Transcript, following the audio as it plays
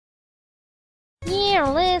You're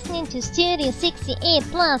listening to Studio 68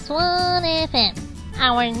 plus 1 FM.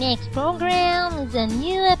 Our next program is a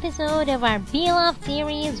new episode of our beloved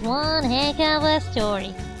series One Heck of a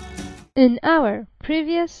Story. In our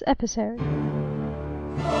previous episode,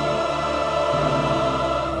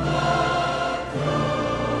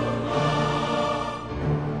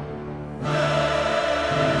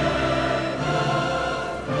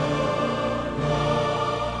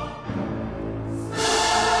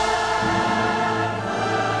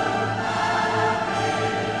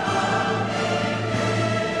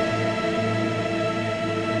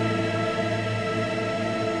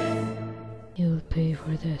 you'll pay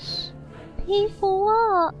for this. Pay for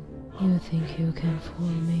what? You think you can fool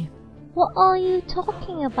me? What are you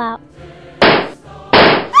talking about?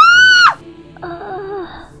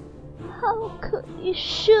 How could you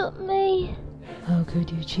shoot me? How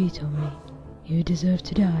could you cheat on me? You deserve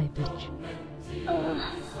to die, bitch.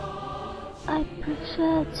 I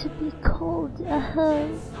prefer to be called a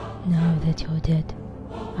hoe. Now that you're dead,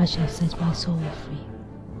 I shall set my soul free.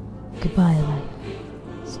 Goodbye, life.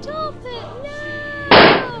 Stop it!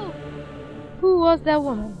 No! who was that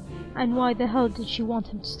woman, and why the hell did she want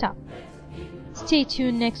him to stop? Stay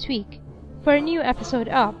tuned next week for a new episode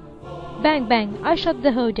of Bang Bang, I Shut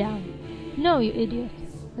the Hoe Down. No, you idiot.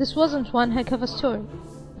 This wasn't one heck of a story.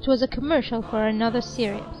 It was a commercial for another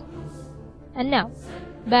series. And now,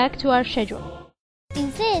 back to our schedule.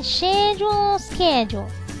 Is it schedule or schedule?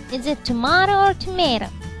 Is it tomato or tomato?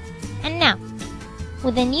 And now,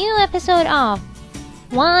 with a new episode of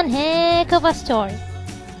One Heck of a Story.